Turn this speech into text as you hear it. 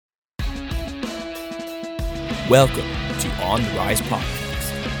Welcome to On the Rise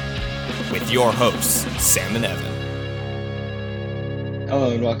Podcast with your hosts, Sam and Evan.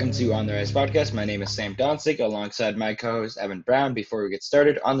 Hello and welcome to On the Rise Podcast. My name is Sam Donsick alongside my co-host Evan Brown. Before we get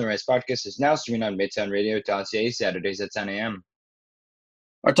started, On the Rise Podcast is now streaming on MidtownRadio.ca Saturdays at 10 a.m.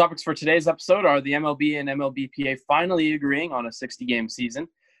 Our topics for today's episode are the MLB and MLBPA finally agreeing on a 60-game season.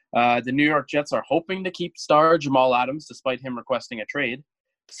 The New York Jets are hoping to keep star Jamal Adams despite him requesting a trade.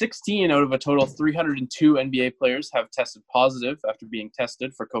 16 out of a total of 302 NBA players have tested positive after being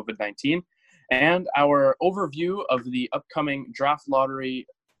tested for COVID-19. And our overview of the upcoming draft lottery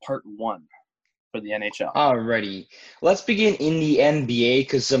part 1 for the NHL. Alrighty. Let's begin in the NBA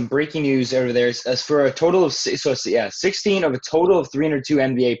because some breaking news over there is as for a total of 16 of a total of 302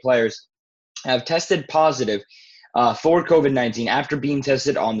 NBA players have tested positive for COVID-19 after being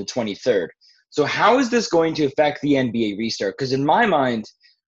tested on the 23rd. So how is this going to affect the NBA restart? Because in my mind,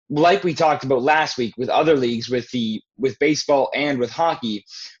 like we talked about last week with other leagues, with baseball and with hockey,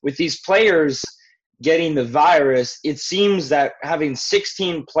 with these players getting the virus, it seems that having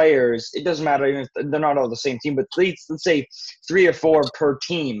 16 players, it doesn't matter even if they're not all the same team, but let's say 3 or 4 per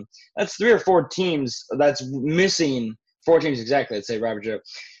team. That's 3 or 4 teams that's missing, 4 teams exactly, let's say Robert Joe,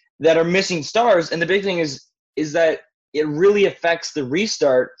 that are missing stars. And the big thing is that it really affects the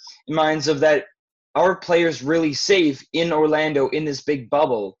restart in minds of that our players really safe in Orlando in this big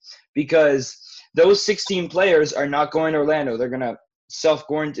bubble, because those 16 players are not going to Orlando. They're going to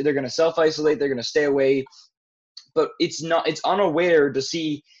self-quarantine, they're going to self-isolate, they're going to stay away. But it's unaware to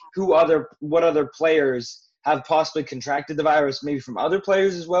see what other players have possibly contracted the virus, maybe from other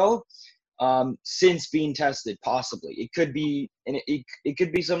players as well, since being tested, possibly. It could be, and it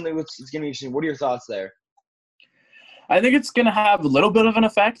could be something that's going to be interesting. What are your thoughts there? I think it's going to have a little bit of an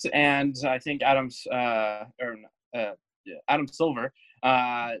effect, and I think Adam Silver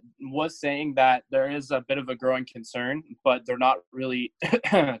was saying that there is a bit of a growing concern, but they're not really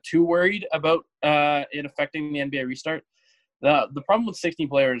too worried about it affecting the NBA restart. The problem with 16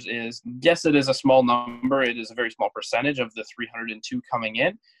 players is, yes, it is a small number. It is a very small percentage of the 302 coming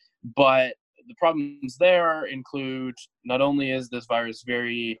in, but the problems there include not only is this virus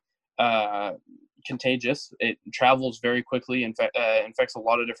very contagious, it travels very quickly, infects a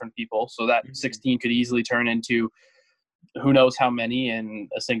lot of different people, so that 16 could easily turn into who knows how many in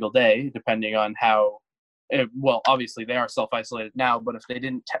a single day, depending on how obviously they are self-isolated now, but if they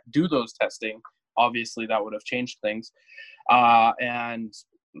didn't do those testing, obviously that would have changed things, and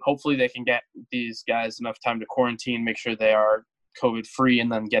hopefully they can get these guys enough time to quarantine, make sure they are COVID free,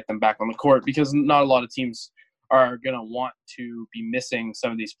 and then get them back on the court, because not a lot of teams are going to want to be missing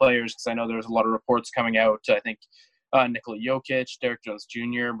some of these players, because I know there's a lot of reports coming out. I think Nikola Jokic, Derek Jones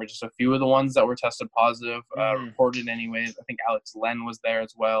Jr. were just a few of the ones that were tested positive, reported anyways. I think Alex Len was there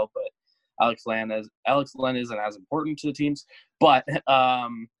as well, but Alex Len isn't as important to the teams. But, I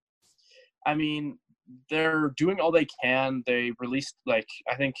mean, they're doing all they can. They released, I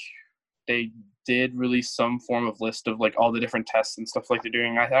think they did release some form of list of all the different tests and stuff like they're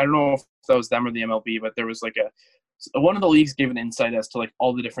doing. I don't know if that was them or the MLB, but there was one of the leagues gave an insight as to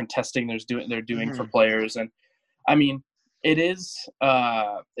all the different testing they're doing for players. And I mean, it is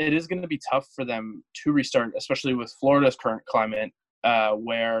going to be tough for them to restart, especially with Florida's current climate,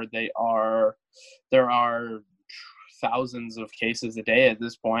 where there are thousands of cases a day at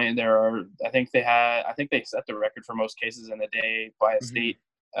this point. I think they set the record for most cases in a day by a state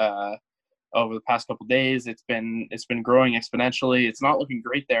over the past couple of days. It's been growing exponentially. It's not looking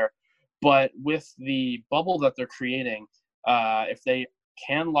great there, but with the bubble that they're creating, if they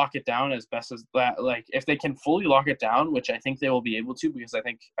can lock it down as best as that, if they can fully lock it down, which I think they will be able to, because I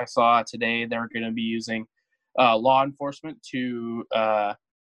think I saw today they're going to be using law enforcement to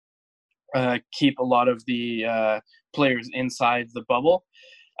keep a lot of the players inside the bubble,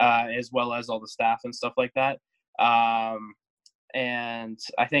 as well as all the staff and stuff like that. And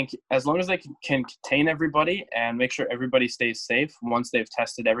I think as long as they can contain everybody and make sure everybody stays safe once they've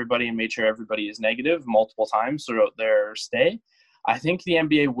tested everybody and made sure everybody is negative multiple times throughout their stay, I think the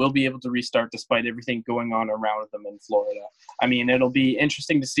NBA will be able to restart despite everything going on around them in Florida. I mean, it'll be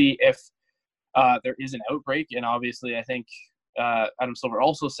interesting to see if there is an outbreak. And obviously, I think Adam Silver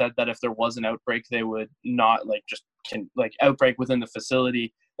also said that if there was an outbreak, they would not outbreak within the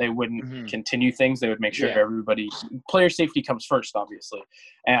facility. They wouldn't continue things. They would make sure player safety comes first, obviously.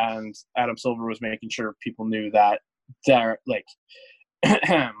 And Adam Silver was making sure people knew that they're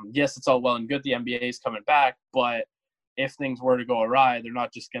yes, it's all well and good. The NBA is coming back, but if things were to go awry, they're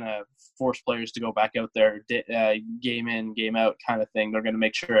not just going to force players to go back out there, game in, game out kind of thing. They're going to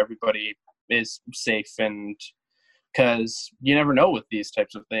make sure everybody is safe and because you never know with these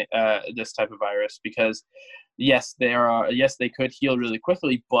types of this type of virus, because yes, they could heal really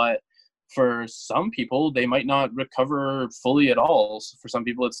quickly, but for some people, they might not recover fully at all. So for some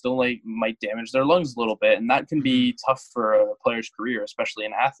people, it still might damage their lungs a little bit. And that can be tough for a player's career, especially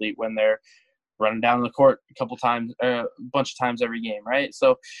an athlete, when they're running down the court a bunch of times every game, right?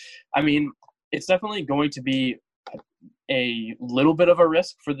 So, I mean, it's definitely going to be a little bit of a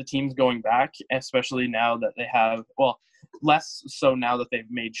risk for the teams going back, especially now that they have, well, less so now that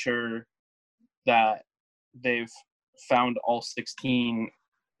they've made sure that they've found all 16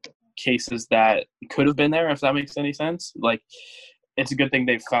 cases that could have been there, if that makes any sense. Like, it's a good thing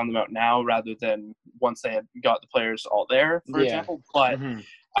they've found them out now rather than once they had got the players all there, for example. But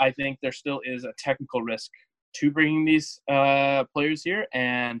I think there still is a technical risk to bringing these players here,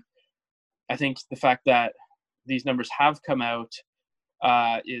 and I think the fact that these numbers have come out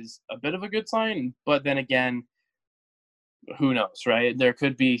is a bit of a good sign. But then again, who knows, right? There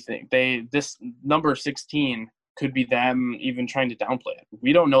could be this number 16 could be them even trying to downplay it.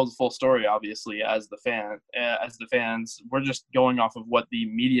 We don't know the full story, obviously, as the fans. We're just going off of what the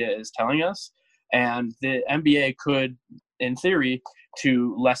media is telling us, and the NBA could, in theory,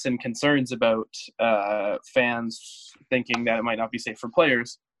 to lessen concerns about fans thinking that it might not be safe for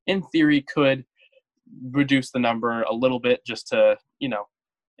players, in theory, could reduce the number a little bit just to,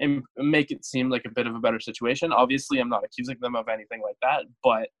 and make it seem like a bit of a better situation. Obviously, I'm not accusing them of anything like that,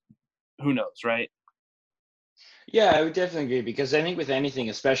 but who knows, right? Yeah, I would definitely agree, because I think with anything,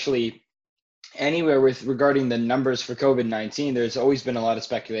 especially anywhere with regarding the numbers for COVID-19, there's always been a lot of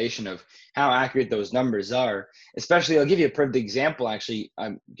speculation of how accurate those numbers are. Especially, I'll give you a perfect example. Actually,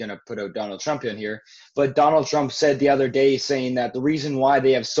 I'm going to put out Donald Trump in here, but Donald Trump said the other day, saying that the reason why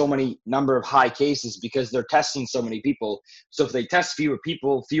they have so many number of high cases because they're testing so many people. So if they test fewer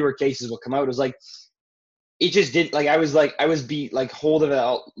people, fewer cases will come out. It was like, it just didn't, I was hold of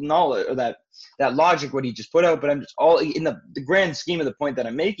that knowledge, or that logic, what he just put out. But I'm just all in the grand scheme of the point that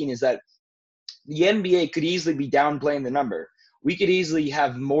I'm making is that the NBA could easily be downplaying the number. We could easily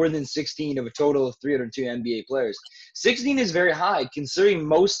have more than 16 of a total of 302 NBA players. 16 is very high, considering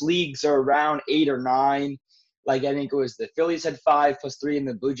most leagues are around 8 or 9. Like, I think it was the Phillies had 5 plus 3, and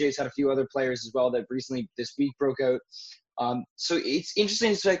the Blue Jays had a few other players as well that recently this week broke out. So it's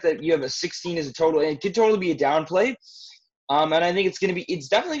interesting the fact that you have a 16 as a total, and it could totally be a downplay. And I think it's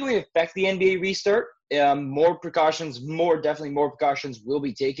definitely going to affect the NBA restart. More precautions will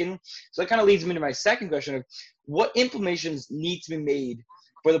be taken. So that kind of leads me to my second question of what implementations need to be made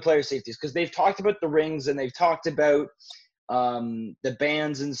for the player safeties, because they've talked about the rings and they've talked about the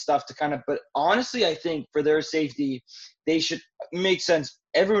bans and stuff but honestly, I think for their safety, they should make sense.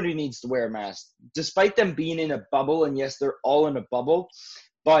 Everybody needs to wear a mask, despite them being in a bubble. And yes, they're all in a bubble,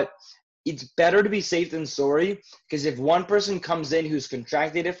 but it's better to be safe than sorry, because if one person comes in who's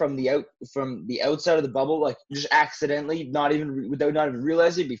contracted it from the outside of the bubble, like just accidentally, without not even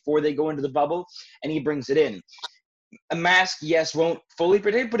realizing before they go into the bubble, and he brings it in, a mask, yes, won't fully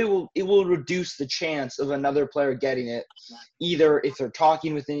protect, but it will reduce the chance of another player getting it, either if they're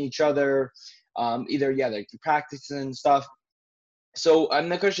talking within each other, like practicing and stuff. So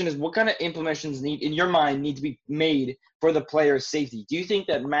the question is, what kind of implementations in your mind need to be made for the player's safety? Do you think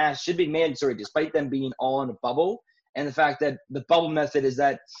that masks should be mandatory despite them being all in a bubble, and the fact that the bubble method is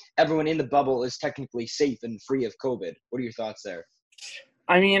that everyone in the bubble is technically safe and free of COVID? What are your thoughts there?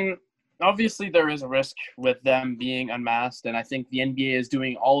 I mean, obviously there is a risk with them being unmasked, and I think the NBA is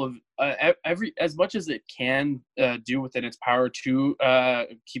doing all of as much as it can do within its power to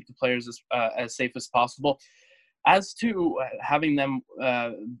keep the players as safe as possible. As to having them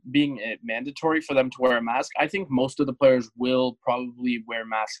being mandatory for them to wear a mask, I think most of the players will probably wear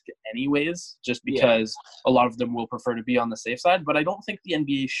masks anyways, just because a lot of them will prefer to be on the safe side. But I don't think the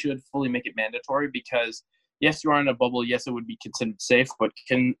NBA should fully make it mandatory, because yes, you are in a bubble. Yes, it would be considered safe, but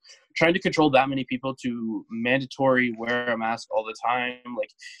trying to control that many people to mandatory wear a mask all the time, like,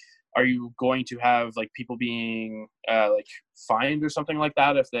 are you going to have people being fined or something like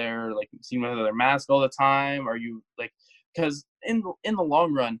that if they're seen with their mask all the time? Are you because in the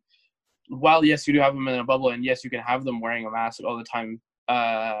long run, while yes, you do have them in a bubble, and yes, you can have them wearing a mask all the time,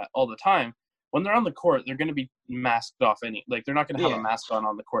 when they're on the court, they're going to be masked off they're not going to have a mask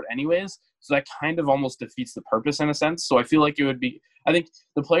on the court anyways. So that kind of almost defeats the purpose in a sense. So I feel like I think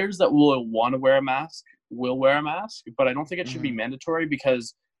the players that will want to wear a mask will wear a mask, but I don't think it should be mandatory,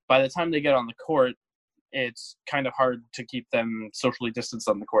 because by the time they get on the court, it's kind of hard to keep them socially distanced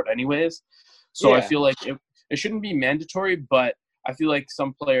on the court anyways. So I feel like it shouldn't be mandatory, but I feel like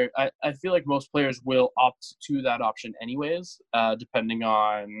I feel like most players will opt to that option anyways, depending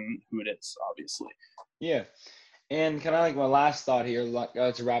on who it is, obviously. Yeah. And kind of like my last thought here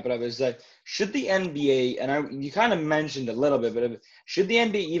to wrap it up is that should the NBA, and you kind of mentioned a little bit, but should the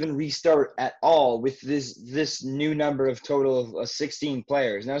NBA even restart at all with this new number of total of 16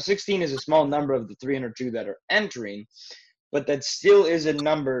 players? Now, 16 is a small number of the 302 that are entering, but that still is a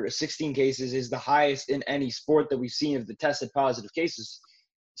number. 16 cases is the highest in any sport that we've seen of the tested positive cases.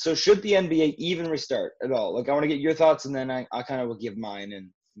 So should the NBA even restart at all? Like, I want to get your thoughts, and then I kind of will give mine and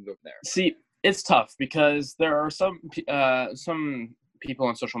go from there. See, it's tough because there are some people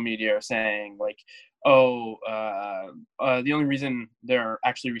on social media are saying like, the only reason they're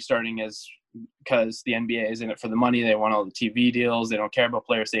actually restarting is because the NBA is in it for the money. They want all the TV deals. They don't care about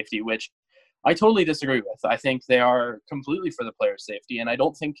player safety, which I totally disagree with. I think they are completely for the player safety, and I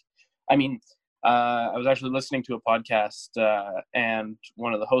don't think. I mean, I was actually listening to a podcast, and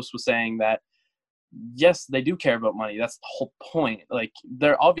one of the hosts was saying that yes, they do care about money. That's the whole point. Like,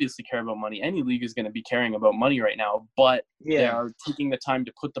 they're obviously care about money. Any league is going to be caring about money right now, but they are taking the time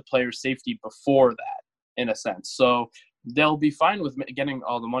to put the player safety before that, in a sense. So they'll be fine with getting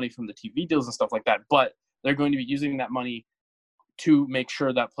all the money from the TV deals and stuff like that, but they're going to be using that money to make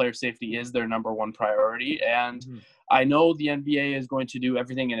sure that player safety is their number one priority. And I know the NBA is going to do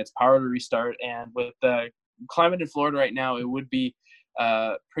everything in its power to restart. And with the climate in Florida right now, it would be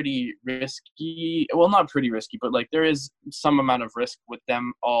pretty risky. Well, not pretty risky, but like there is some amount of risk with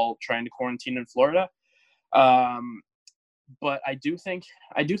them all trying to quarantine in Florida. But I do think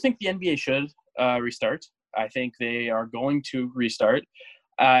the NBA should restart. I think they are going to restart.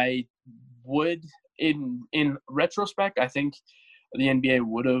 I would, in retrospect, I think the NBA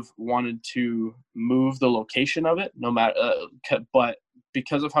would have wanted to move the location of it, no matter. But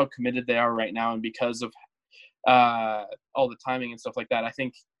because of how committed they are right now, and because of all the timing and stuff like that, I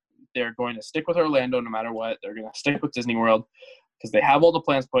think they're going to stick with Orlando no matter what. They're going to stick with Disney World because they have all the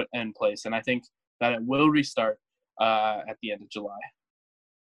plans put in place, and I think that it will restart at the end of July.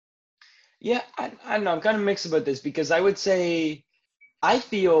 Yeah, I don't know. I'm kind of mixed about this because I would say I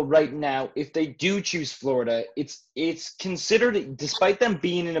feel right now if they do choose Florida, it's considered, despite them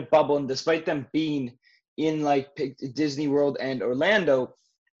being in a bubble and despite them being in like Disney World and Orlando,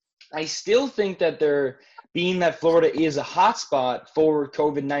 I still think that they're being that Florida is a hotspot for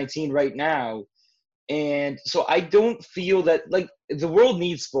COVID-19 right now. And so I don't feel that, like, the world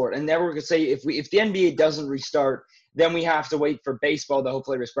needs sport. And never could say if the NBA doesn't restart, then we have to wait for baseball to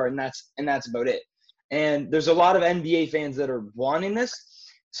hopefully restart, and that's about it. And there's a lot of NBA fans that are wanting this.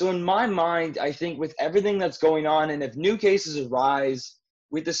 So in my mind, I think with everything that's going on, and if new cases arise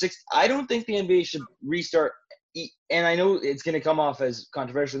with the I don't think the NBA should restart. And I know it's going to come off as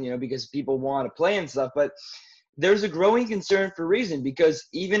controversial, because people want to play and stuff, but there's a growing concern for a reason, because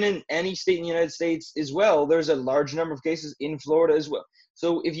even in any state in the United States as well, there's a large number of cases in Florida as well.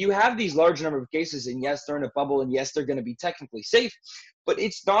 So if you have these large number of cases, and yes, they're in a bubble, and yes, they're going to be technically safe, but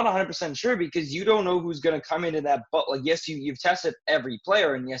it's not 100% sure because you don't know who's going to come into that bubble. Like, yes, you've tested every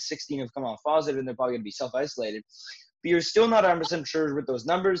player, and yes, 16 have come off positive, and they're probably going to be self-isolated. But you're still not 100% sure with those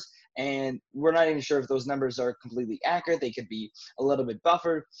numbers, and we're not even sure if those numbers are completely accurate. They could be a little bit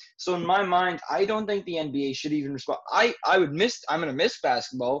buffered. So in my mind, I don't think the NBA should even respond. I'm going to miss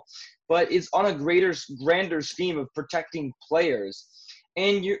basketball, but it's on a grander scheme of protecting players.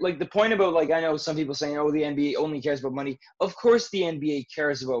 And you're like, the point about, like, I know some people saying, oh, the NBA only cares about money. Of course the NBA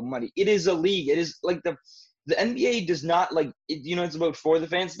cares about money. It is a league. It is like the NBA does not, like, it's about for the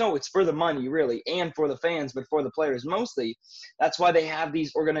fans. No, it's for the money, really, and for the fans, but for the players mostly. That's why they have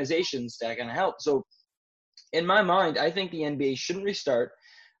these organizations that can help. So in my mind, I think the NBA shouldn't restart.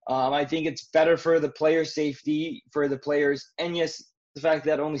 I think it's better for the player safety, for the players. And yes, the fact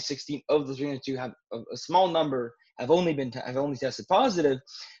that only 16 of the 302 have a small number have only tested positive,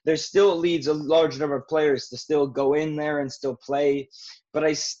 there still leads a large number of players to still go in there and still play. But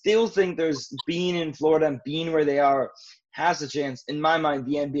I still think there's being in Florida and being where they are has a chance. In my mind,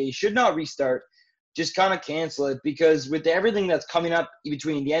 the NBA should not restart, just kind of cancel it, because with everything that's coming up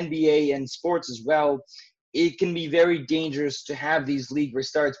between the NBA and sports as well, it can be very dangerous to have these league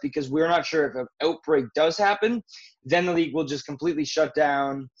restarts, because we're not sure if an outbreak does happen, then the league will just completely shut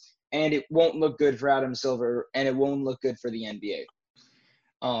down, and it won't look good for Adam Silver, and it won't look good for the NBA.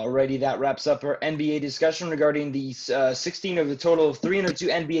 Alrighty, that wraps up our NBA discussion regarding the 16 of the total of 302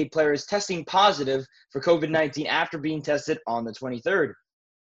 NBA players testing positive for COVID-19 after being tested on the 23rd.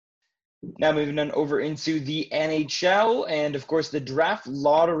 Now moving on over into the NHL, and of course the draft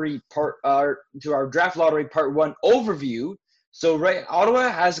lottery part, to our draft lottery part 1 overview. So right, Ottawa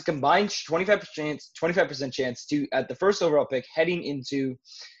has a combined 25% chance to at the first overall pick heading into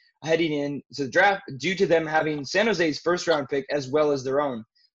the draft, due to them having San Jose's first round pick as well as their own.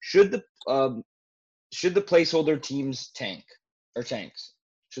 Should the should the placeholder teams tank or tanks?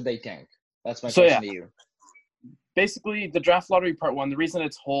 Should they tank? That's my So, question to you. basically the draft lottery part one, the reason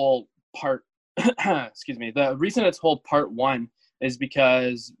it's whole part excuse me, the reason it's whole part one is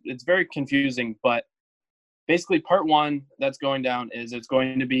because it's very confusing, but basically part one that's going down is it's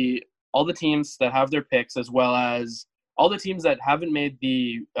going to be all the teams that have their picks, as well as all the teams that haven't made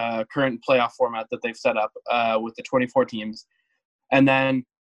the current playoff format that they've set up with the 24 teams. And then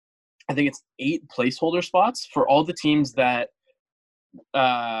I think it's 8 placeholder spots for all the teams that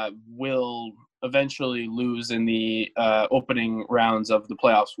will eventually lose in the opening rounds of the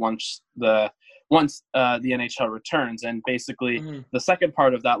playoffs once the NHL returns. And basically the second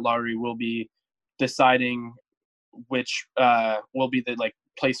part of that lottery will be deciding which will be the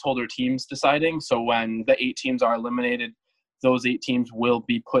placeholder teams deciding. So when the 8 teams are eliminated, those 8 teams will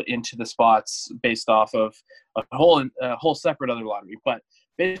be put into the spots based off of a whole separate other lottery. But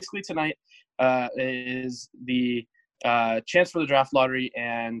basically tonight is the chance for the draft lottery,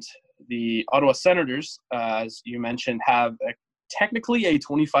 and the Ottawa Senators, as you mentioned, have technically a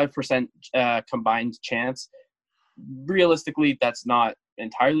 25% combined chance. Realistically, that's not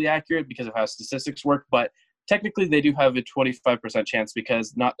entirely accurate because of how statistics work, but technically they do have a 25% chance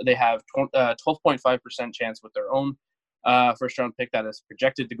because they have 12.5% chance with their own first round pick that is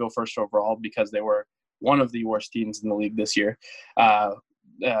projected to go first overall because they were one of the worst teams in the league this year,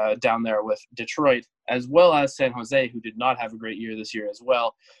 down there with Detroit, as well as San Jose, who did not have a great year this year as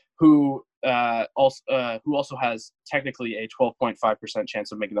well, who also has technically a 12.5%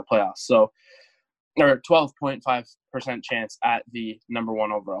 chance of making the playoffs. So, or 12.5% chance at the number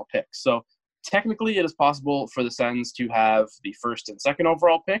 1 overall pick. So technically it is possible for the Sens to have the 1st and 2nd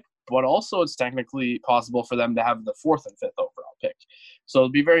overall pick, but also it's technically possible for them to have the 4th and 5th overall pick. So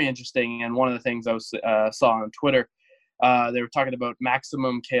it'll be very interesting. And one of the things I saw on Twitter, they were talking about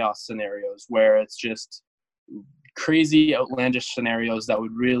maximum chaos scenarios, where it's just crazy, outlandish scenarios that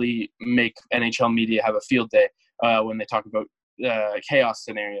would really make NHL media have a field day when they talk about chaos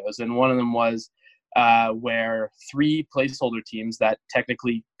scenarios. And one of them was where 3 placeholder teams that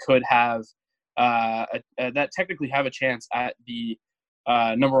technically could have a chance at the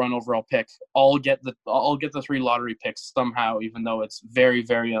number 1 overall pick all get the 3 lottery picks somehow, even though it's very,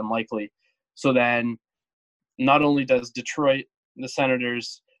 very unlikely. So then not only does Detroit, the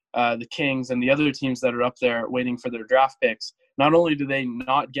Senators, the Kings, and the other teams that are up there waiting for their draft picks, not only do they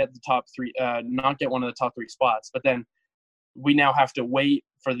not get the top 3, not get one of the top 3 spots, but then we now have to wait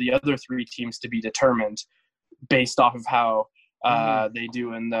for the other 3 teams to be determined based off of how they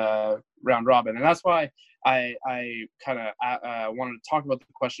do in the round robin. And that's why I kind of wanted to talk about the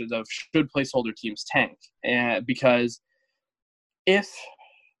questions of should placeholder teams tank, because if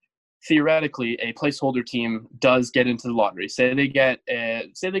theoretically a placeholder team does get into the lottery, say they get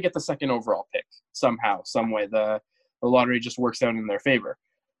the 2nd overall pick somehow, some way, the lottery just works out in their favor,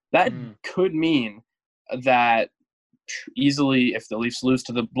 that could mean that easily, if the Leafs lose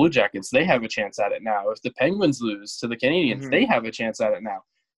to the Blue Jackets, they have a chance at it now. If the Penguins lose to the Canadiens, they have a chance at it now.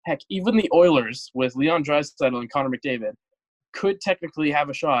 Heck, even the Oilers with Leon Draisaitl and Connor McDavid could technically have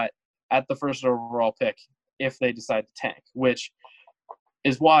a shot at the 1st overall pick if they decide to tank, which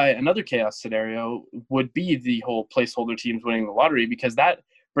is why another chaos scenario would be the whole placeholder teams winning the lottery, because that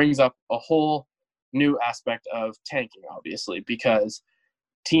brings up a whole new aspect of tanking, obviously, because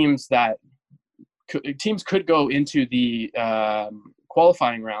teams could go into the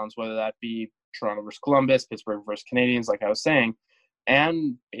qualifying rounds, whether that be Toronto versus Columbus, Pittsburgh versus Canadiens, like I was saying,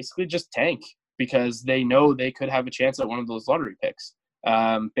 and basically just tank because they know they could have a chance at one of those lottery picks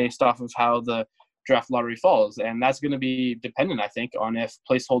based off of how the draft lottery falls. And that's going to be dependent, I think, on if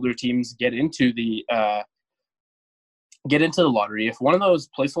placeholder teams get into the lottery. If one of those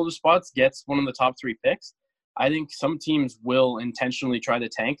placeholder spots gets one of the top 3 picks, I think some teams will intentionally try to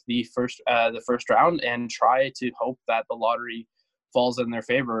tank the first round and try to hope that the lottery falls in their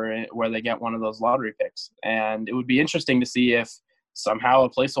favor where they get one of those lottery picks. And it would be interesting to see if somehow a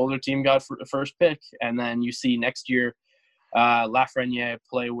placeholder team got the first pick, and then you see next year Lafreniere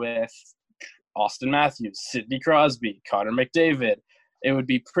play with Austin Matthews, Sidney Crosby, Connor McDavid. It would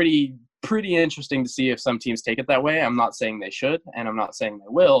be pretty interesting to see if some teams take it that way. I'm not saying they should, and I'm not saying they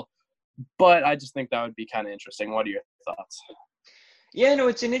will, but I just think that would be kind of interesting. What are your thoughts? Yeah, no,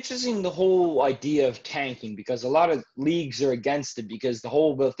 it's the whole idea of tanking, because a lot of leagues are against it, because the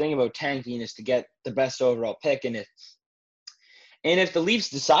whole thing about tanking is to get the best overall pick. And if the Leafs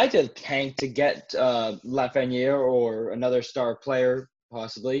decide to tank to get Lafreniere or another star player,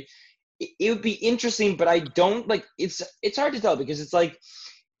 possibly, it would be interesting, but I don't it's hard to tell, because it's like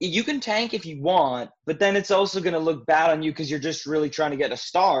you can tank if you want, but then it's also going to look bad on you because you're just really trying to get a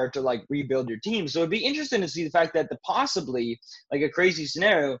star to like rebuild your team. So it'd be interesting to see the fact that the possibly like a crazy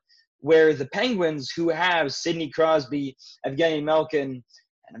scenario where the Penguins, who have Sidney Crosby, Evgeny Malkin,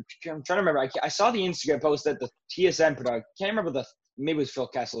 and I'm trying to remember. I saw the Instagram post that the TSN product. Can't remember maybe it was Phil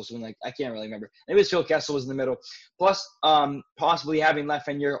Kessel or something, like I can't really remember. Maybe it was Phil Kessel was in the middle. Plus, possibly having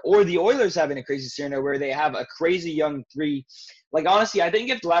Lafreniere or the Oilers having a crazy scenario where they have a crazy young three. Like honestly, I think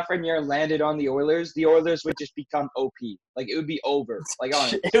if Lafreniere landed on the Oilers would just become OP. Like it would be over. Like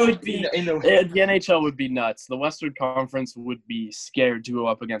honestly, it would be the NHL would be nuts. The Western Conference would be scared to go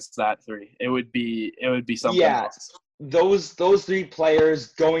up against that three. It would be something else. Those three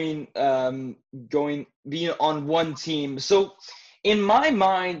players being on one team. So in my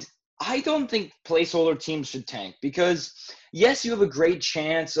mind, I don't think placeholder teams should tank because yes, you have a great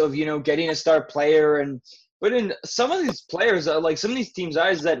chance of, getting a star player but in some of these players are like some of these teams'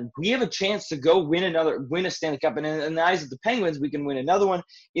 eyes that we have a chance to go win a Stanley Cup. And in the eyes of the Penguins, we can win another one.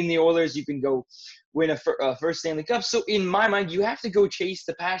 In the Oilers, you can go win a first Stanley Cup. So in my mind, you have to go chase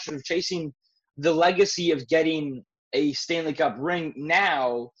the passion of chasing the legacy of getting a Stanley Cup ring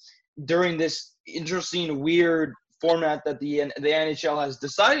now during this interesting, weird format that the NHL has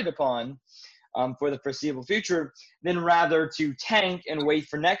decided upon for the foreseeable future, than rather to tank and wait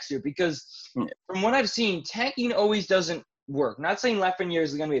for next year. Because from what I've seen, tanking always doesn't work. Not saying Lafreniere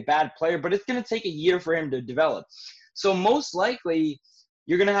is going to be a bad player, but it's going to take a year for him to develop. So most likely,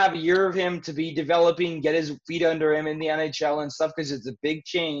 you're going to have a year of him to be developing, get his feet under him in the NHL and stuff, because it's a big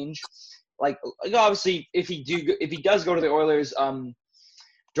change. Like obviously, if he does go to the Oilers,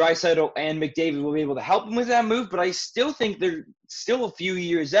 Draisaitl and McDavid will be able to help him with that move, but I still think they're still a few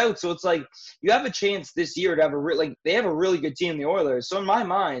years out. So it's like you have a chance this year to have they have a really good team, the Oilers. So in my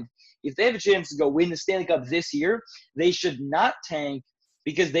mind, if they have a chance to go win the Stanley Cup this year, they should not tank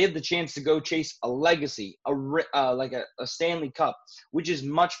because they have the chance to go chase a legacy, like a Stanley Cup, which is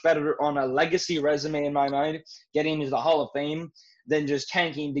much better on a legacy resume in my mind, getting into the Hall of Fame, than just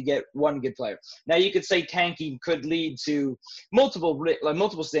tanking to get one good player. Now, you could say tanking could lead to multiple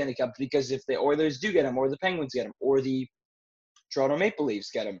Stanley Cups because if the Oilers do get him, or the Penguins get him, or the Toronto Maple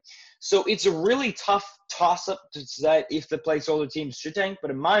Leafs get him. So it's a really tough toss-up to decide if the placeholder teams should tank,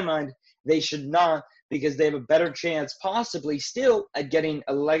 but in my mind, they should not because they have a better chance possibly still at getting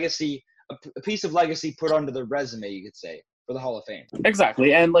a piece of legacy put onto their resume, you could say, for the Hall of Fame.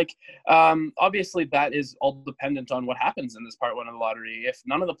 Exactly. And obviously that is all dependent on what happens in this part one of the lottery. If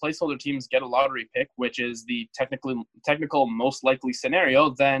none of the placeholder teams get a lottery pick, which is the technical most likely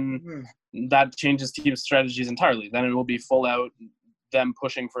scenario, then that changes team strategies entirely. Then it will be full out them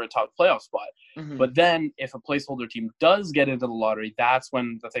pushing for a top playoff spot. Mm-hmm. But then if a placeholder team does get into the lottery, that's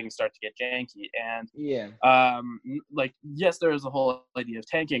when the things start to get janky. And yes, there is a whole idea of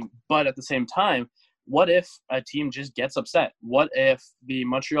tanking, but at the same time, what if a team just gets upset? What if the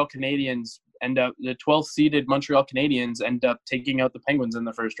Montreal Canadiens the 12th seeded Montreal Canadiens end up taking out the Penguins in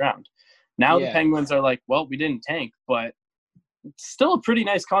the first round? Now the Penguins are like, well, we didn't tank, but it's still a pretty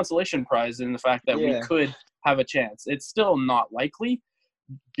nice consolation prize in the fact that we could have a chance. It's still not likely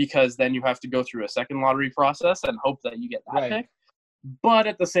because then you have to go through a second lottery process and hope that you get that pick. But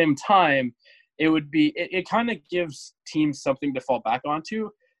at the same time, it kind of gives teams something to fall back onto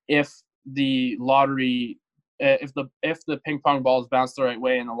if the lottery, if the ping pong balls bounce the right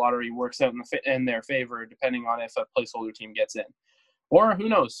way and the lottery works out in their favor, depending on if a placeholder team gets in. Or who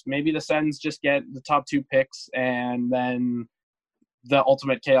knows, maybe the Sens just get the top two picks and then the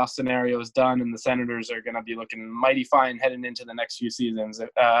ultimate chaos scenario is done and the Senators are going to be looking mighty fine heading into the next few seasons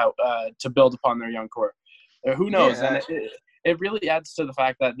to build upon their young core. Who knows? Yeah. And it really adds to the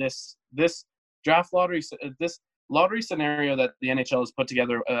fact that this draft lottery, this lottery scenario that the NHL has put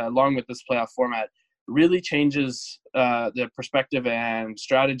together along with this playoff format really changes the perspective and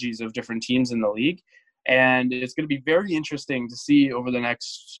strategies of different teams in the league. And it's going to be very interesting to see over the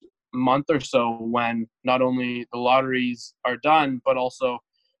next month or so when not only the lotteries are done, but also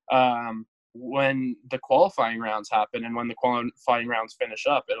when the qualifying rounds happen and when the qualifying rounds finish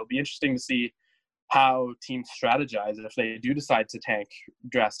up. It'll be interesting to see how teams strategize if they do decide to tank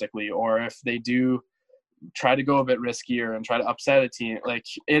drastically or if they do try to go a bit riskier and try to upset a team. Like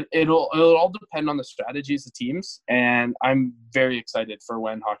it'll all depend on the strategies of teams, and I'm very excited for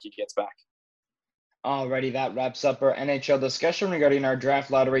when hockey gets back. Alrighty, that wraps up our NHL discussion regarding our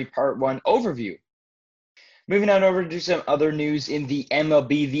draft lottery part 1 overview. Moving on over to some other news in the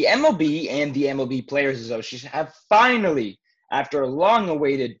MLB. The MLB and the MLB Players Association have finally, after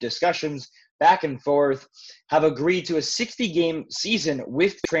long-awaited discussions back and forth, have agreed to a 60-game season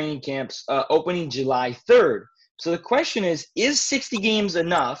with training camps opening July 3rd, So the question is 60 games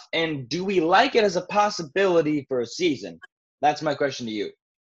enough, and do we like it as a possibility for a season? That's my question to you.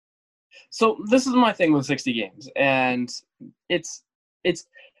 So this is my thing with 60 games, and it's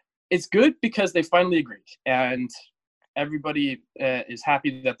good because they finally agreed, and everybody is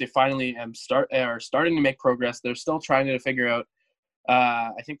happy that they finally are starting to make progress. They're still trying to figure out.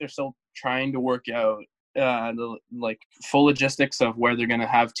 I think they're still trying to work out the full logistics of where they're going to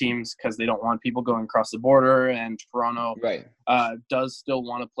have teams, because they don't want people going across the border, and Toronto Right. Does still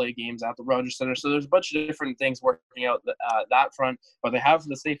want to play games at the Rogers Centre. So there's a bunch of different things working out that front, but they have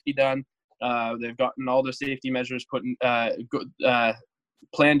the safety done. They've gotten all their safety measures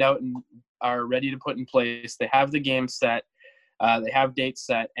planned out and are ready to put in place. They have the game set. They have dates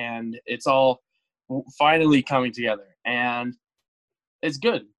set, and it's all finally coming together. And it's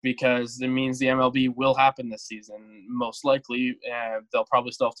good because it means the MLB will happen this season, most likely. They'll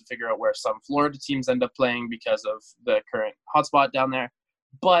probably still have to figure out where some Florida teams end up playing because of the current hotspot down there.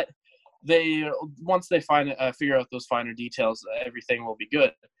 But once they figure out those finer details, everything will be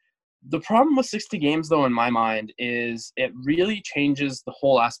good. The problem with 60 games, though, in my mind, is it really changes the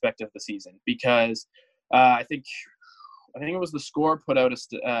whole aspect of the season, because I think it was The Score put out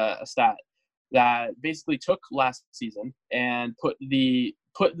a stat that basically took last season and put the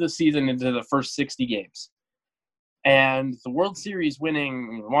season into the first 60 games. And the World Series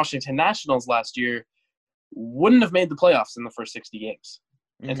winning Washington Nationals last year wouldn't have made the playoffs in the first 60 games.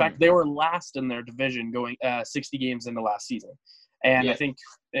 In fact, they were last in their division going 60 games into last season. And I think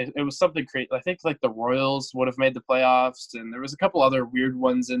it was something crazy. I think the Royals would have made the playoffs, and there was a couple other weird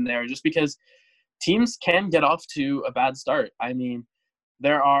ones in there, just because teams can get off to a bad start. I mean,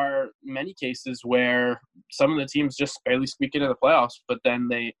 there are many cases where some of the teams just barely squeak into the playoffs, but then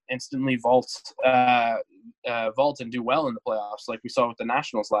they instantly vault and do well in the playoffs, like we saw with the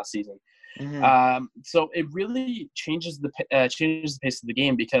Nationals last season. So it really changes the pace of the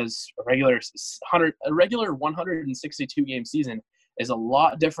game, because a regular 162 game season is a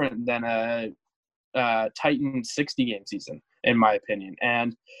lot different than a Titan 60 game season, in my opinion.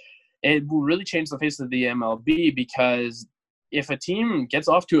 And it will really change the face of the MLB, because if a team gets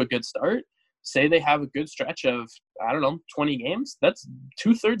off to a good start, say they have a good stretch of, 20 games, that's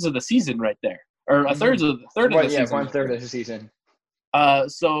 2/3 of the season right there, or a third of the season. 1/3 of the season.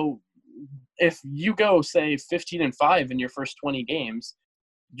 So if you go, say, 15-5 in your first 20 games,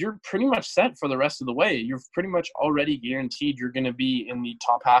 you're pretty much set for the rest of the way. You're pretty much already guaranteed you're going to be in the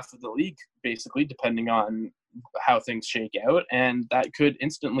top half of the league, basically, depending on how things shake out. And that could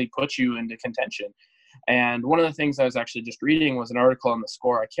instantly put you into contention. And one of the things I was actually just reading was an article on The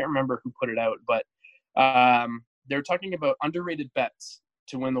Score. I can't remember who put it out, but they're talking about underrated bets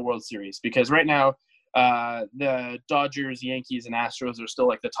to win the World Series. Because right now, the Dodgers, Yankees, and Astros are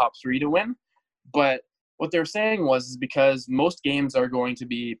still the top three to win. But what they're saying was because most games are going to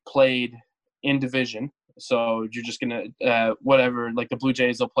be played in division. So you're just going to, the Blue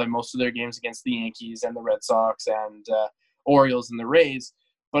Jays will play most of their games against the Yankees and the Red Sox and Orioles and the Rays.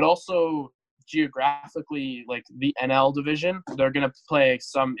 But also geographically, the NL division, they're going to play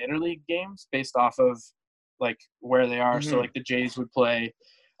some interleague games based off of where they are. So the Jays would play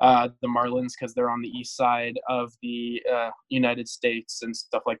the Marlins because they're on the east side of the United States and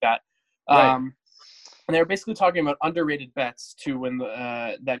stuff like that. Right. And they're basically talking about underrated bets to win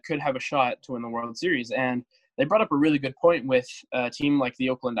that could have a shot to win the World Series. And they brought up a really good point with a team like the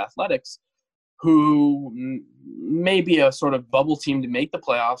Oakland Athletics, who may be a sort of bubble team to make the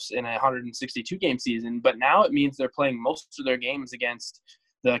playoffs in a 162-game season, but now it means they're playing most of their games against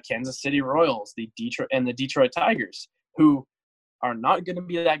the Kansas City Royals, the Detroit Tigers, who are not going to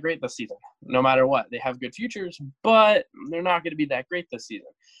be that great this season, no matter what. They have good futures, but they're not going to be that great this season.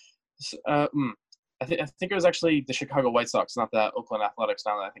 I think it was actually the Chicago White Sox, not the Oakland Athletics,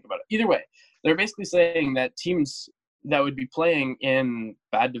 now that I think about it. Either way, they're basically saying that teams that would be playing in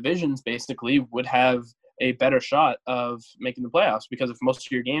bad divisions basically would have a better shot of making the playoffs, because if most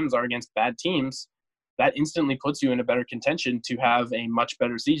of your games are against bad teams, that instantly puts you in a better contention to have a much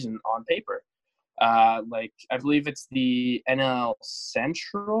better season on paper. I believe it's the NL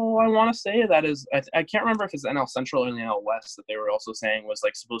Central, I want to say. That is, I can't remember if it's NL Central or the NL West that they were also saying was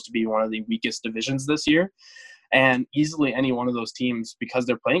supposed to be one of the weakest divisions this year. And easily any one of those teams, because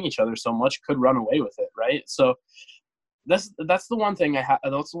they're playing each other so much, could run away with it, right? So that's the one thing I have.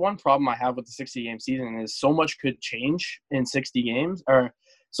 That's the one problem I have with the 60-game season, is so much could change in 60 games, or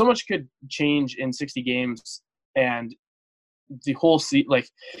so much could change in 60 games, and the whole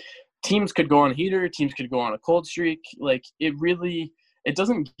teams could go on a heater, teams could go on a cold streak. It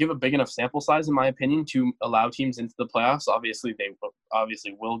doesn't give a big enough sample size, in my opinion, to allow teams into the playoffs. Obviously, they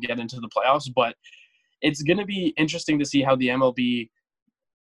will get into the playoffs, but it's going to be interesting to see how the MLB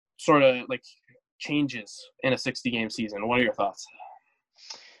sort of like changes in a 60-game season. What are your thoughts?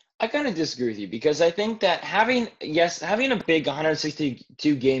 I kind of disagree with you because I think that having a big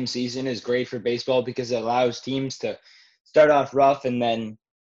 162 game season is great for baseball because it allows teams to start off rough and then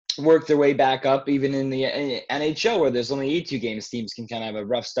work their way back up. Even in the NHL where there's only 82 games, teams can kind of have a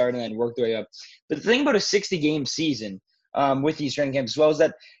rough start and then work their way up. But the thing about a 60-game season with these training camps as well is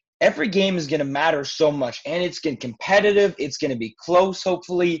that every game is going to matter so much, and it's going to be competitive. It's going to be close,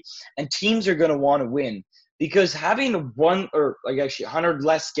 hopefully, and teams are going to want to win. Because having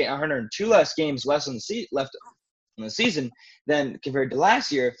 102 less games left on the season than compared to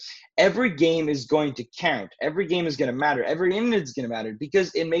last year, every game is going to count. Every game is going to matter. Every inning is going to matter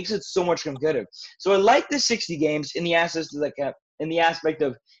because it makes it so much competitive. So I like the 60 games in the aspect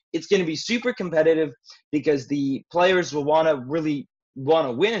of it's going to be super competitive because the players will want to win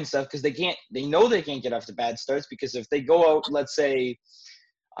and stuff because they know they can't get off to bad starts because if they go out, let's say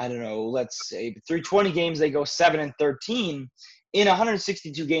through 20 games, they go 7-13 in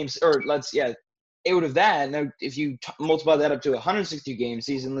 162 games, or out of that. Now, if you multiply that up to a 162 game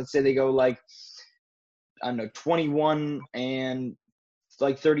season, let's say they go 21 and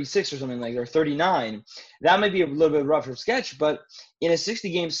 36 or something or 39. That might be a little bit rougher sketch, but in a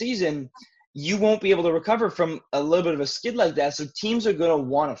 60-game season, you won't be able to recover from a little bit of a skid like that. So teams are going to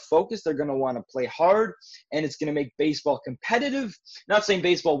want to focus. They're going to want to play hard, and it's going to make baseball competitive. Not saying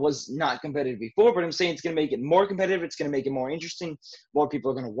baseball was not competitive before, but I'm saying it's going to make it more competitive. It's going to make it more interesting. More people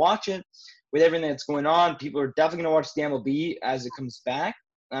are going to watch it. With everything that's going on, people are definitely going to watch the MLB as it comes back.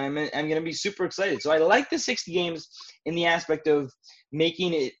 I'm going to be super excited. So I like the 60 games in the aspect of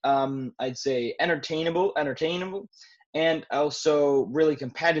making it, I'd say, entertainable, and also really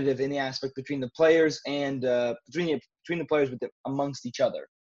competitive in the aspect between the players and between the players amongst each other.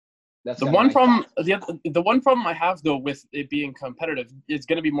 That's the one problem. The one problem I have though with it being competitive, it's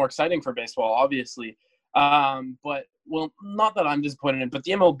going to be more exciting for baseball, obviously. But not that I'm disappointed in, but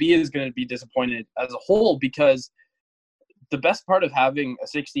the MLB is going to be disappointed as a whole because the best part of having a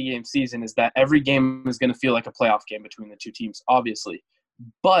 60-game season is that every game is going to feel like a playoff game between the two teams, obviously.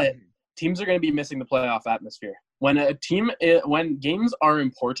 But teams are going to be missing the playoff atmosphere. When games are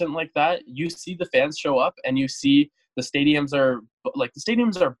important like that, you see the fans show up and you see the stadiums are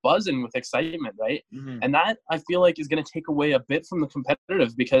buzzing with excitement, right? Mm-hmm. And that I feel like is going to take away a bit from the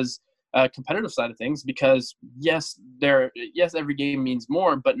competitive side of things because yes, every game means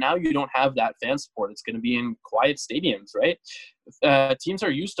more, but now you don't have that fan support. It's going to be in quiet stadiums, right? Teams are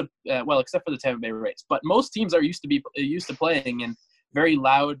used to, except for the Tampa Bay Rays, but most teams are used to playing in very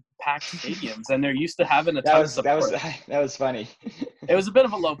loud, packed stadiums, and they're used to having a ton of support. That was funny. It was a bit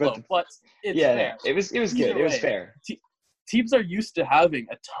of a low blow, but it's fair. It was good. It was fair. Teams are used to having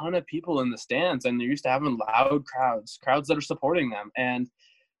a ton of people in the stands, and they're used to having loud crowds that are supporting them. And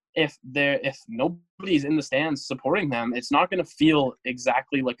if nobody's in the stands supporting them, it's not going to feel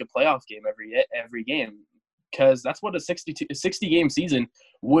exactly like a playoff game every game. Because that's what a 60-game season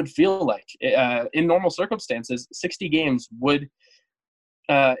would feel like. In normal circumstances, 60 games would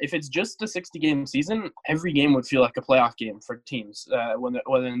if it's just a 60-game season, every game would feel like a playoff game for teams when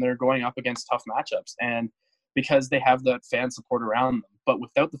they're going up against tough matchups, and because they have that fan support around them. But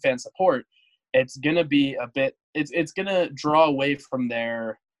without the fan support, it's gonna be it's gonna draw away from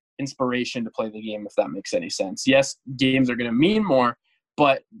their inspiration to play the game, if that makes any sense. Yes, games are gonna mean more,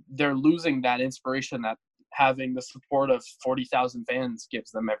 but they're losing that inspiration that having the support of 40,000 fans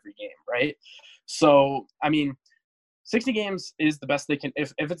gives them every game, right? So, I mean, 60 games is the best they can.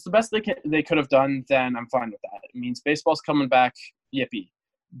 If it's the best they could have done, then I'm fine with that. It means baseball's coming back, yippee.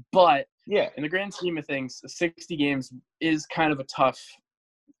 But yeah, in the grand scheme of things, 60 games is kind of a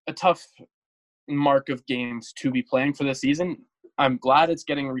tough mark of games to be playing for this season. I'm glad it's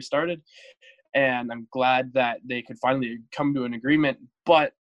getting restarted, and I'm glad that they could finally come to an agreement.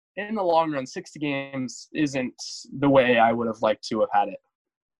 But in the long run, 60 games isn't the way I would have liked to have had it.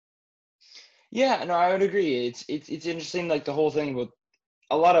 Yeah, no, I would agree. It's interesting, like the whole thing with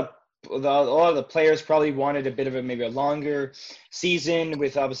a lot of the players probably wanted a bit of maybe a longer season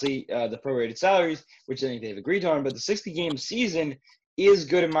with obviously the prorated salaries, which I think they've agreed on. But the 60-game season is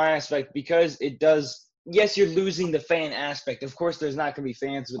good in my aspect because it does. Yes, you're losing the fan aspect. Of course, there's not going to be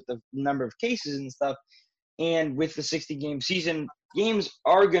fans with the number of cases and stuff. And with the 60-game season, games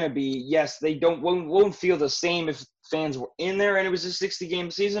are going to be, yes, they won't feel the same if fans were in there and it was a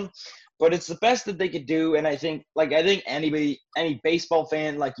 60-game season. But it's the best that they could do, and I think any baseball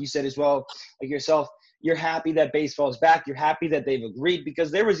fan, like you said as well, like yourself, you're happy that baseball's back. You're happy that they've agreed,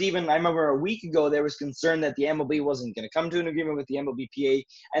 because there was even, I remember a week ago, there was concern that the MLB wasn't going to come to an agreement with the MLBPA,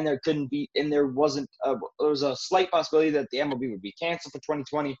 and there was a slight possibility that the MLB would be canceled for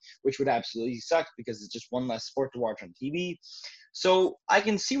 2020, which would absolutely suck because it's just one less sport to watch on TV. So I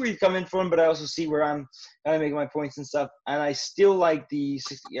can see where you're coming from, but I also see where I'm kind of making my points and stuff. And I still like the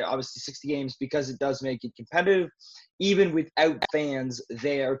 60 games, because it does make it competitive, even without fans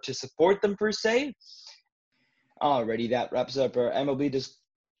there to support them per se. Alrighty, that wraps up our MLB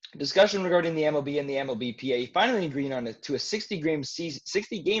discussion regarding the MLB and the MLBPA finally agreeing on to a 60-game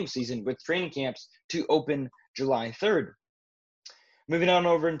season with training camps to open July 3rd. Moving on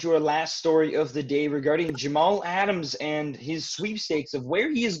over into our last story of the day regarding Jamal Adams and his sweepstakes of where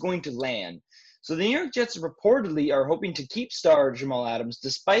he is going to land. So the New York Jets reportedly are hoping to keep star Jamal Adams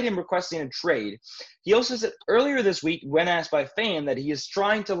despite him requesting a trade. He also said earlier this week, when asked by a fan, that he is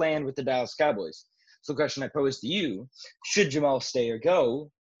trying to land with the Dallas Cowboys. So the question I pose to you, should Jamal stay or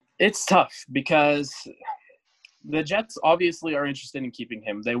go? It's tough because the Jets obviously are interested in keeping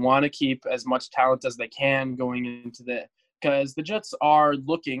him. They want to keep as much talent as they can going into because the Jets are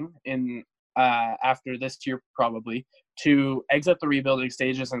looking in after this year probably to exit the rebuilding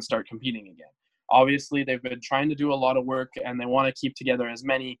stages and start competing again. Obviously, they've been trying to do a lot of work, and they want to keep together as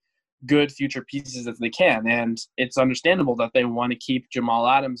many good future pieces as they can. And it's understandable that they want to keep Jamal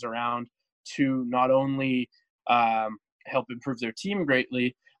Adams around to not only help improve their team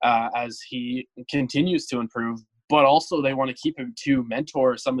greatly as he continues to improve, but also they want to keep him to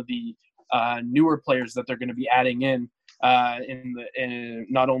mentor some of the newer players that they're going to be adding in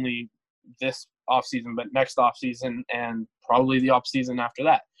not only this offseason, but next offseason and probably the offseason after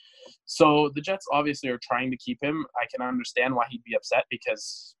that. So the Jets obviously are trying to keep him. I can understand why he'd be upset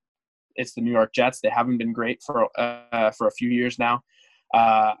because it's the New York Jets. They haven't been great for a few years now,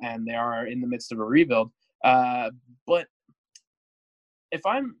 and they are in the midst of a rebuild. But if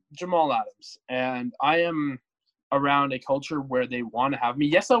I'm Jamal Adams and I am around a culture where they want to have me,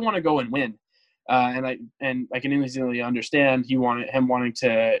 yes, I want to go and win. And I can easily understand him wanting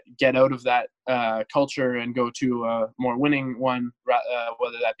to get out of that culture and go to a more winning one,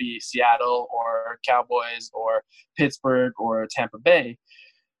 whether that be Seattle or Cowboys or Pittsburgh or Tampa Bay.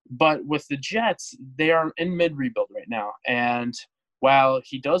 But with the Jets, they are in mid-rebuild right now. And while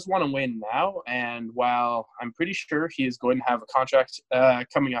he does want to win now, and while I'm pretty sure he is going to have a contract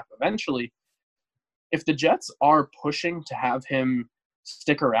coming up eventually, if the Jets are pushing to have him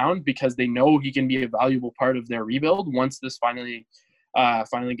stick around because they know he can be a valuable part of their rebuild once this finally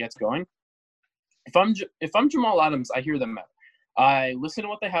gets going. If I'm Jamal Adams, I hear them out. I listen to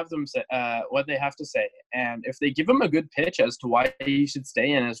what they have to say, and if they give him a good pitch as to why he should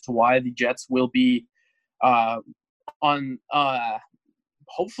stay and as to why the Jets will be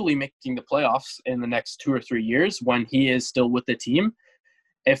hopefully making the playoffs in the next 2 or 3 years when he is still with the team,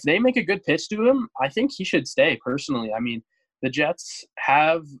 if they make a good pitch to him, I think he should stay personally. I mean, the Jets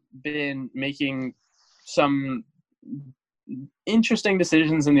have been making some interesting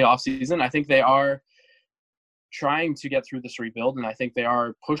decisions in the offseason. I think they are trying to get through this rebuild, and I think they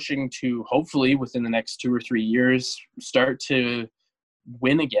are pushing to hopefully within the next 2 or 3 years start to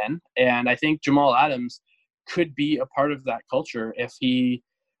win again. And I think Jamal Adams could be a part of that culture if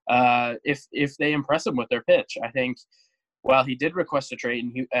they impress him with their pitch. I think while he did request a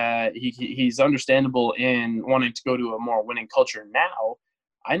trade and he's understandable in wanting to go to a more winning culture now,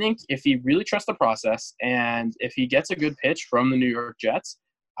 I think if he really trusts the process and if he gets a good pitch from the New York Jets,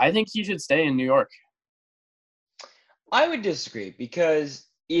 I think he should stay in New York. I would disagree, because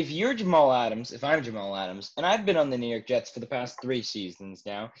if you're Jamal Adams, if I'm Jamal Adams, and I've been on the New York Jets for the past 3 seasons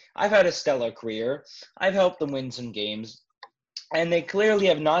now, I've had a stellar career. I've helped them win some games. And they clearly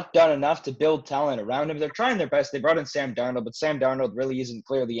have not done enough to build talent around him. They're trying their best. They brought in Sam Darnold, but Sam Darnold really isn't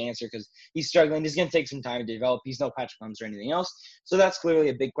clearly the answer because he's struggling. He's going to take some time to develop. He's no Patrick Mahomes or anything else. So that's clearly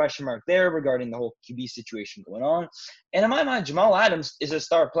a big question mark there regarding the whole QB situation going on. And in my mind, Jamal Adams is a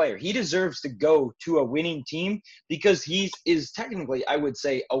star player. He deserves to go to a winning team because he is technically, I would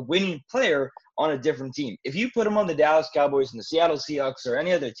say, a winning player on a different team. If you put him on the Dallas Cowboys and the Seattle Seahawks or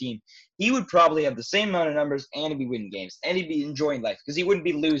any other team, he would probably have the same amount of numbers and he'd be winning games and he'd be enjoying life because he wouldn't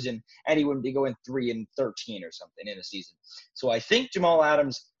be losing and he wouldn't be going 3-13 or something in a season. So I think Jamal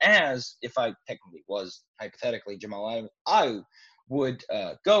Adams, as if I technically was hypothetically Jamal Adams, I would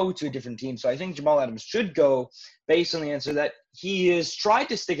go to a different team. So I think Jamal Adams should go based on the answer that he has tried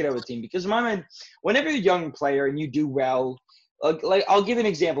to stick it out with the team. Because in my mind, whenever you're a young player and you do well, like I'll give an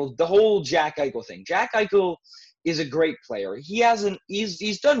example, the whole Jack Eichel thing. Jack Eichel is a great player.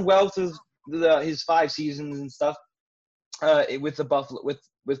 He's done well through his 5 seasons and stuff with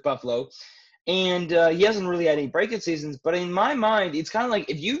Buffalo. And he hasn't really had any breakout seasons. But in my mind, it's kind of like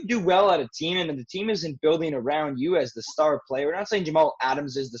if you do well at a team and the team isn't building around you as the star player, we're not saying Jamal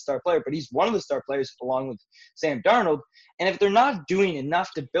Adams is the star player, but he's one of the star players along with Sam Darnold. And if they're not doing enough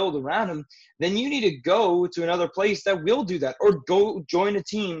to build around him, then you need to go to another place that will do that, or go join a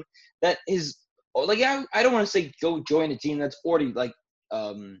team that is like, I don't want to say go join a team that's already like,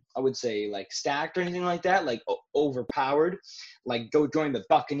 I would say like stacked or anything like that, like overpowered. Like go join the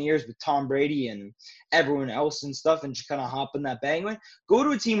Buccaneers with Tom Brady and everyone else and stuff, and just kind of hop in that bandwagon. Go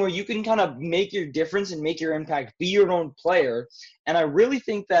to a team where you can kind of make your difference and make your impact, be your own player. And I really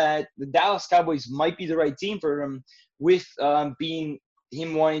think that the Dallas Cowboys might be the right team for him, with being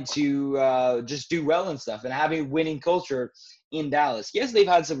him wanting to just do well and stuff and having a winning culture in Dallas. Yes, they've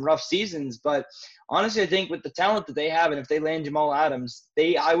had some rough seasons, but honestly, I think with the talent that they have, and if they land Jamal Adams,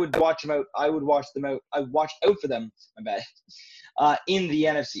 I would watch them out. I would watch out for them. My bad. In the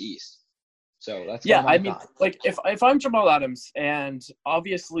NFC East. So that's I mean, like if I'm Jamal Adams, and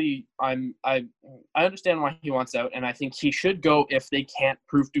obviously I understand why he wants out, and I think he should go if they can't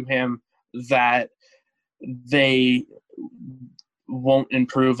prove to him that they won't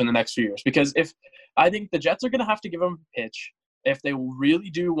improve in the next few years. Because if I think the Jets are going to have to give him a pitch. If they really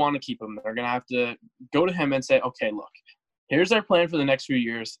do want to keep him, they're going to have to go to him and say, okay, look, here's our plan for the next few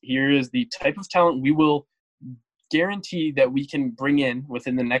years. Here is the type of talent we will guarantee that we can bring in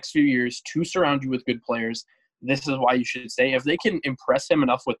within the next few years to surround you with good players. This is why you should stay. If they can impress him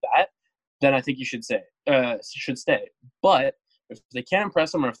enough with that, then I think you should stay. But if they can't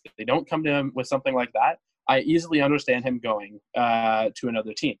impress him, or if they don't come to him with something like that, I easily understand him going to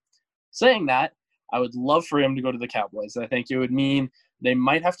another team. Saying that, I would love for him to go to the Cowboys. I think it would mean they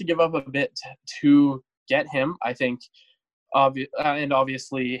might have to give up a bit to get him. I think, and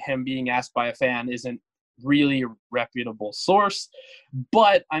obviously him being asked by a fan isn't really a reputable source.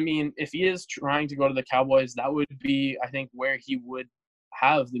 But, I mean, if he is trying to go to the Cowboys, that would be, I think, where he would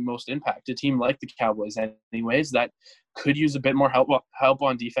have the most impact. A team like the Cowboys, anyways, that could use a bit more help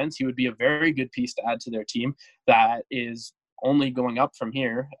on defense. He would be a very good piece to add to their team that is only going up from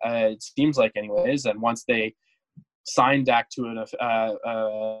here, it seems like, anyways. And once they signed Dak to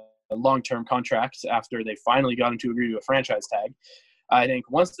a long-term contract after they finally got him to agree to a franchise tag, I think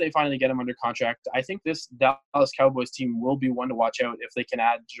once they finally get him under contract, I think this Dallas Cowboys team will be one to watch out if they can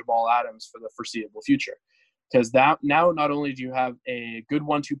add Jamal Adams for the foreseeable future. Because that now not only do you have a good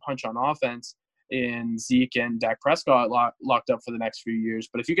 1-2 punch on offense in Zeke and Dak Prescott locked up for the next few years,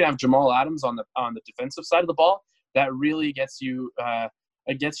 but if you can have Jamal Adams on the defensive side of the ball, that really gets you a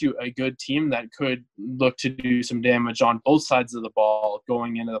good team that could look to do some damage on both sides of the ball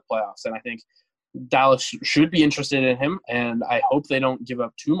going into the playoffs. And I think Dallas should be interested in him, and I hope they don't give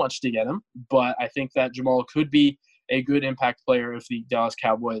up too much to get him. But I think that Jamal could be a good impact player if the Dallas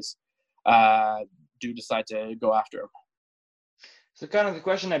Cowboys do decide to go after him. So kind of the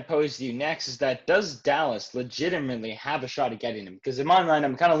question I pose to you next is that, does Dallas legitimately have a shot at getting him? Because in my mind,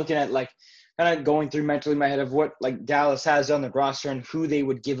 I'm kind of looking at kind of going through mentally in my head of what like Dallas has on the roster and who they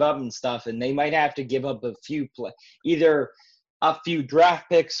would give up and stuff. And they might have to give up either a few draft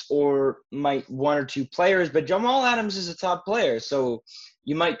picks or one or two players. But Jamal Adams is a top player. So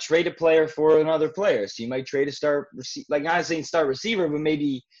you might trade a player for another player. So you might trade a not saying star receiver, but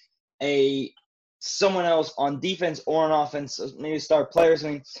maybe someone else on defense or on offense, maybe star players,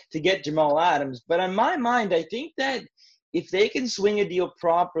 to get Jamal Adams. But in my mind, I think that if they can swing a deal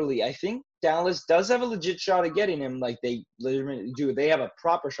properly, I think Dallas does have a legit shot at getting him. Like they literally do. They have a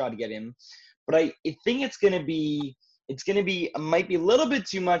proper shot to get him. But I think it might be a little bit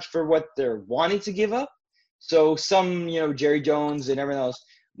too much for what they're wanting to give up. So some, Jerry Jones and everyone else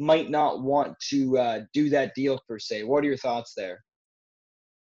might not want to do that deal per se. What are your thoughts there?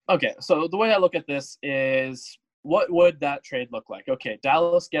 Okay, so the way I look at this is, what would that trade look like? Okay,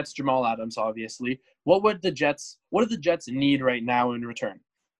 Dallas gets Jamal Adams, obviously. What do the Jets need right now in return?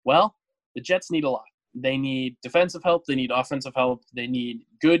 Well, the Jets need a lot. They need defensive help. They need offensive help. They need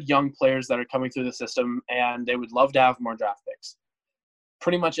good young players that are coming through the system, and they would love to have more draft picks.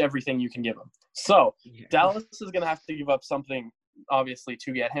 Pretty much everything you can give them. So Dallas is going to have to give up something, obviously,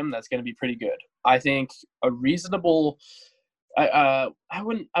 to get him. That's going to be pretty good. I think a reasonable I'm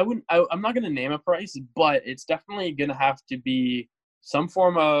not going to name a price, but it's definitely going to have to be some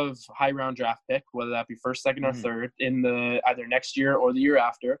form of high round draft pick, whether that be first, second, or third in the either next year or the year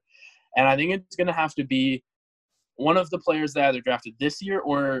after. And I think it's going to have to be one of the players that either drafted this year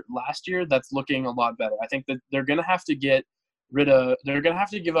or last year that's looking a lot better. I think that they're going to have to they're going to have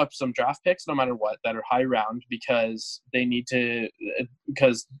to give up some draft picks no matter what that are high round, because the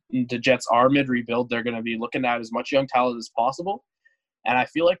Jets are mid rebuild. They're going to be looking at as much young talent as possible. And I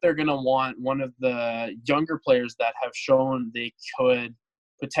feel like they're going to want one of the younger players that have shown they could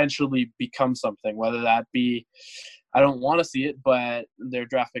potentially become something, whether that be, I don't want to see it, but their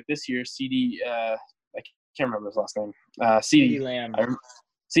draft pick this year, I can't remember his last name. CeeDee Lamb.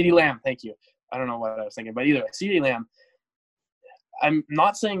 CeeDee Lamb, thank you. I don't know what I was thinking, but either way, CeeDee Lamb, I'm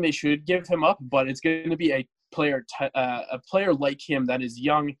not saying they should give him up, but it's going to be a player like him that is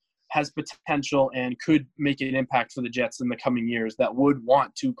young, has potential, and could make an impact for the Jets in the coming years that would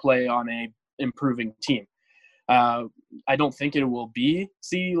want to play on a improving team. I don't think it will be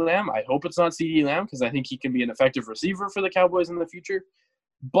CeeDee Lamb. I hope it's not CeeDee Lamb because I think he can be an effective receiver for the Cowboys in the future.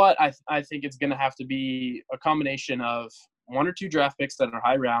 But I think it's going to have to be a combination of 1 or 2 draft picks that are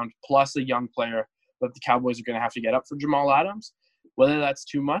high round plus a young player that the Cowboys are going to have to get up for Jamal Adams. Whether that's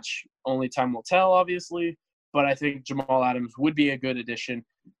too much, only time will tell, obviously. But I think Jamal Adams would be a good addition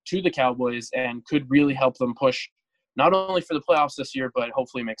to the Cowboys and could really help them push not only for the playoffs this year, but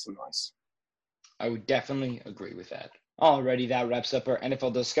hopefully make some noise. I would definitely agree with that. Alrighty, that wraps up our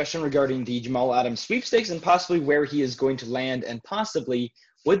NFL discussion regarding the Jamal Adams sweepstakes and possibly where he is going to land and possibly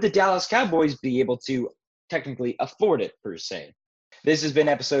would the Dallas Cowboys be able to technically afford it, per se. This has been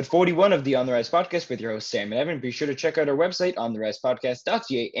episode 41 of the On the Rise podcast with your host, Sam and Evan. Be sure to check out our website,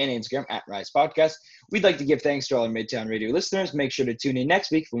 ontherisepodcast.ca, and Instagram @RisePodcast. We'd like to give thanks to all our Midtown Radio listeners. Make sure to tune in next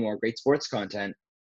week for more great sports content.